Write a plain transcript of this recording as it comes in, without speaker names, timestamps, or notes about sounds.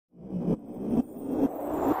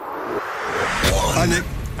Hi, Nick.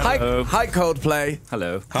 Hi, Coldplay.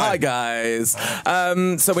 Hello. Hi, guys.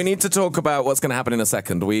 So we need to talk about what's going to happen in a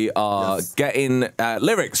second. We are getting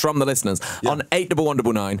lyrics from the listeners on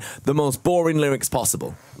 81199, the most boring lyrics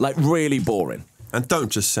possible. Like, really boring. And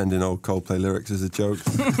don't just send in old Coldplay lyrics as a joke.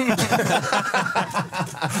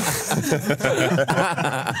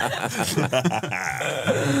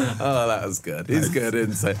 Oh, that was good. He's good,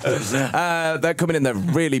 isn't he? They're coming in, they're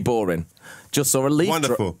really boring. Just saw a leaf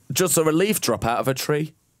just saw a leaf drop out of a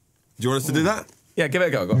tree. Do you want us to do that? Yeah, give it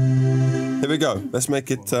a go. Go on. Here we go. Let's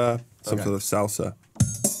make it some sort of salsa.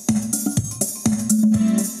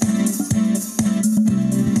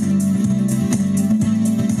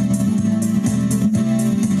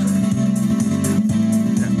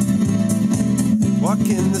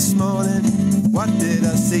 Walking this morning, what did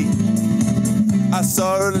I see? I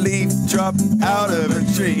saw a leaf drop out of a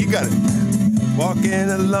tree. You got it. Walking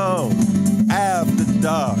along after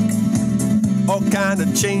dark. All kind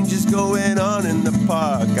of changes going on in the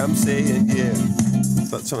park. I'm saying, yeah.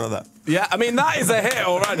 Something like that. Yeah, I mean, that is a hit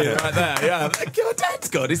already right there. Yeah, that's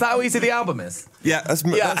good. Is that how easy the album is? Yeah, that's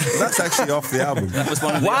actually off the album. That was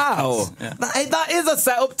one of the options. Yeah. That is a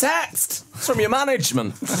set-up text. It's from your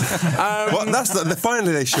management.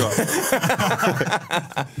 Finally they show up.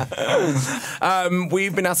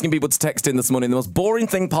 We've been asking people to text in this morning the most boring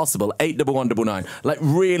thing possible, 81199. Like,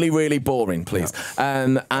 really, really boring, please.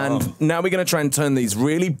 Yeah. And now we're going to try and turn these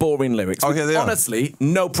really boring lyrics. Oh, here they are. Honestly,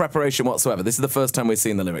 no preparation whatsoever. This is the first time we've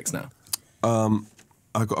seen the lyrics now.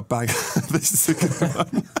 I got a bag. This is a good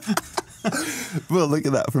one. Will, look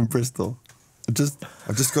at that from Bristol. I've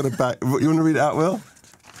just got a bag. You want to read it out, Will?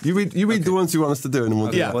 You read the ones you want us to do, and then we'll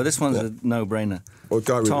do Well, this one's a no-brainer. Well,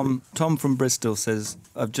 Tom from Bristol says,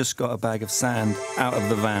 "I've just got a bag of sand out of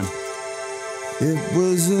the van." It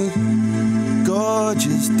was a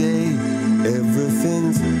gorgeous day.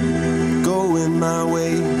 Everything's going my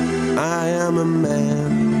way. I am a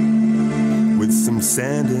man with some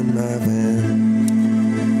sand in my van.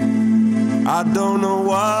 I don't know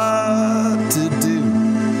what to do,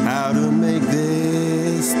 how to make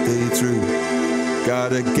this stay true.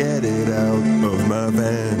 Gotta get it out of my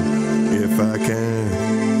van if I can.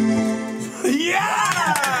 Yeah!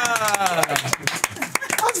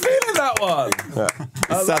 I was feeling that one. Yeah.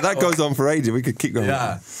 So that goes on for ages. We could keep going.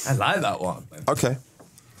 Yeah, I like that one. Okay.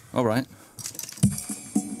 All right.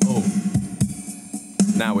 Oh.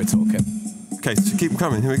 Now we're talking. Okay, so keep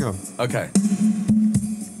coming. Here we go. Okay.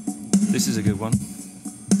 This is a good one.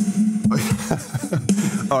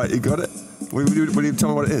 All right, you got it? Will you tell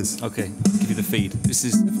me what it is? Okay, I'll give you the feed. This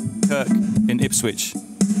is Kirk in Ipswich.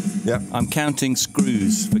 Yeah. I'm counting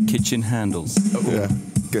screws for kitchen handles. Oh. Yeah,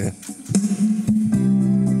 go ahead.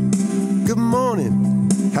 Good morning,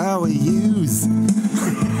 how are yous?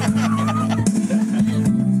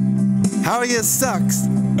 How are your socks?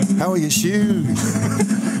 How are your shoes?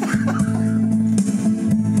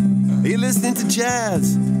 Are you listening to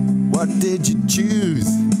jazz? What did you choose?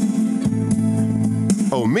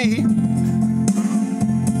 Oh, me?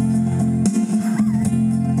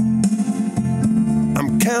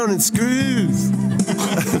 I'm counting screws.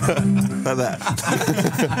 Like that.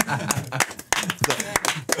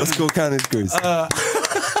 Let's go counting screws.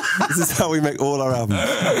 This is how we make all our albums.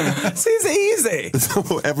 This is easy.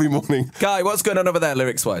 Every morning. Guy, what's going on over there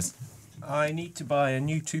lyrics-wise? I need to buy a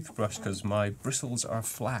new toothbrush because my bristles are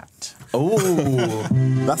flat. Oh.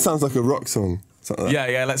 That sounds like a rock song. Like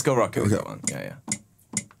Yeah, let's go rock it with that one. Yeah.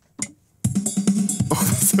 Oh,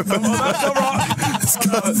 that's a That's a rock.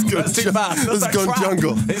 That's too fast. That's gone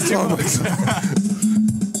jungle. It's too much.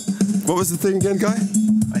 What was the thing again, Guy?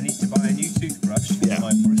 I need to buy a new toothbrush because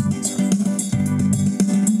my bristles are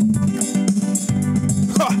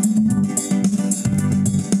flat. Ha!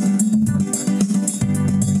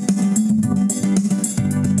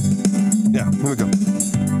 Yeah, here we go.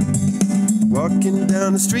 Walking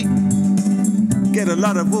down the street, get a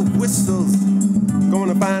lot of wolf whistles. Going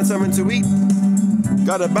to find something to eat.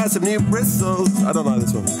 Gotta buy some new bristles. I don't like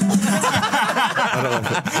this one. I don't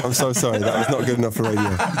like it. I'm so sorry. That was not good enough for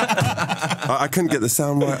radio. I couldn't get the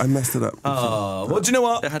sound right. I messed it up. Oh, well, do you know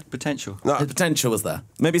what? It had potential. No, The potential was there.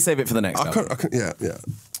 Maybe save it for the next album. yeah.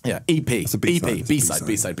 Yeah, EP. It's a B-side. EP.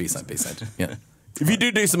 B-side. Yeah. If you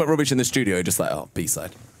do something rubbish in the studio, you're just like, oh,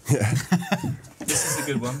 B-side. Yeah. This is a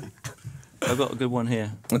good one. I've got a good one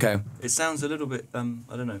here. Okay. It sounds a little bit, I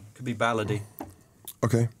don't know, could be ballady.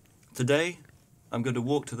 Okay. Today, I'm going to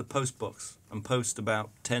walk to the post box and post about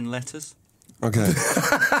 10 letters. Okay.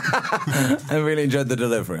 I really enjoyed the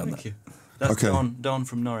delivery on Thank that. you. That's Okay. Don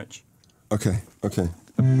from Norwich. Okay.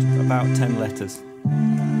 About 10 letters.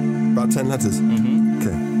 About 10 letters? Mm-hmm.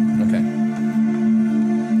 Okay. Okay.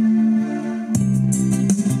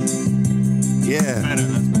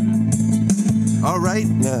 alright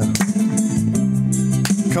now.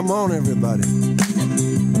 Come on, everybody.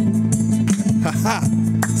 Ha-ha,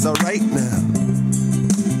 it's alright now.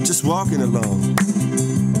 Just walking along,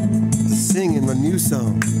 just singing a new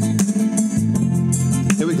song.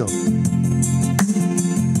 Here we go.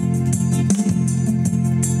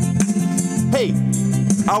 Hey,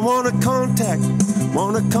 I wanna contact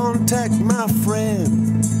my friend.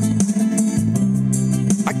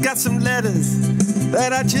 I got some letters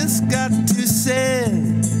that I just got to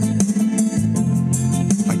send.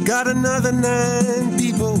 I got another 9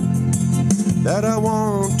 people that I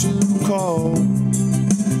want to call.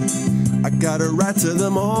 I gotta write to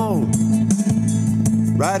them all,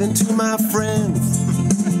 writing to my friends,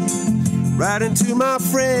 writing to my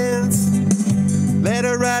friends.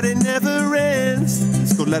 Letter writing never ends.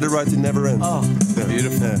 It's called letter writing never ends. Oh, yeah.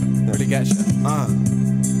 Beautiful. Yeah. Yeah. Really gets you.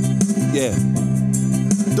 Yeah.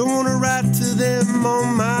 Don't wanna write to them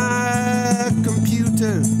on my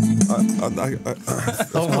computer.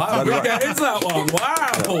 Oh wow, we get into that one.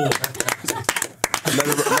 Wow.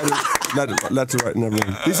 Letter writing never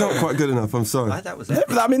ends. These aren't quite good enough. I'm sorry. That was it.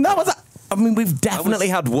 I mean, we've definitely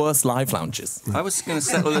had worse live lounges. I was going to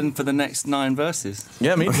settle in for the next 9 verses.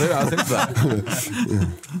 Yeah, me too. I think so.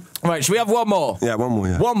 Right, should we have one more? Yeah, one more.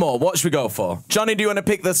 Yeah. One more. What should we go for? Johnny, do you want to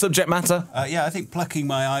pick the subject matter? Yeah, I think plucking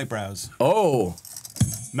my eyebrows. Oh.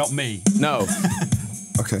 Not me. No.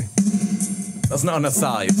 Okay. That's not an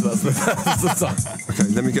aside. That's the song. Okay,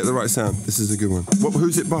 let me get the right sound. This is a good one.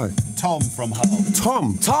 Who's it by? Tom from Hull.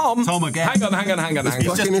 Tom. Tom again. Hang on.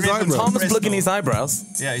 Plucking his eyebrows. Tom's plucking his eyebrows.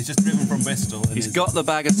 Yeah, he's just driven from Bristol. He's got the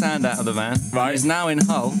bag of sand out of the van. Right. He's now in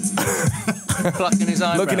Hull, plucking his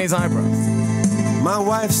eyebrows. Looking his eyebrows. My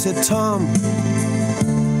wife said, Tom,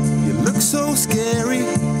 you look so scary.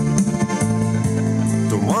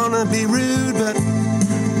 Don't wanna be rude, but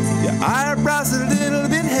your eyebrows a little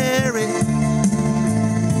bit hairy.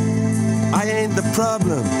 I ain't the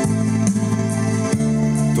problem.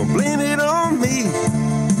 Don't blame it on me.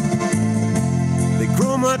 They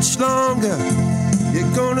grow much longer. You're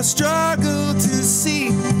gonna struggle to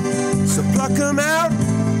see. So pluck 'em out.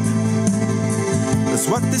 That's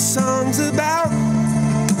what this song's about.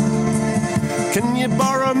 Can you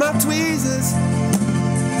borrow my tweezers?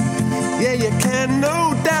 Yeah, you can,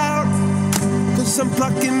 no doubt. 'Cause I'm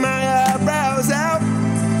plucking my eyebrows out.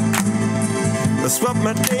 That's what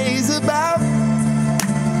my day's about.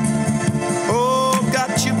 Oh,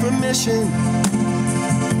 got your permission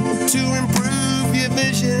to improve your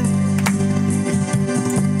vision.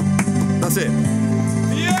 That's it.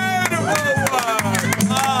 Beautiful one!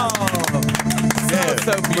 Oh,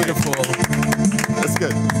 so beautiful. That's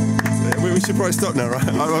good. We should probably stop now, right?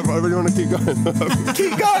 I really want to keep going.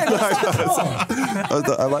 Keep going!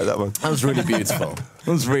 I like that one. That was really beautiful.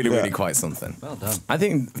 That was really quite something. Well done. I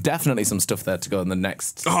think definitely some stuff there to go in the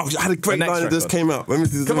next. Oh, I had a great line that just came up. Let me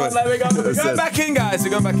do Come on, let me go. We're going back in, guys.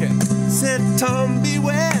 We're going back in. Said Tom,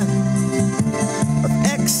 beware of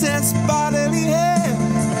excess bodily hair,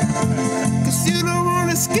 'cause you don't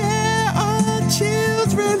want to scare our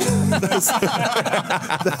children. That's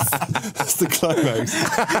the climax.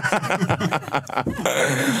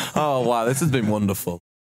 Oh, wow. This has been wonderful.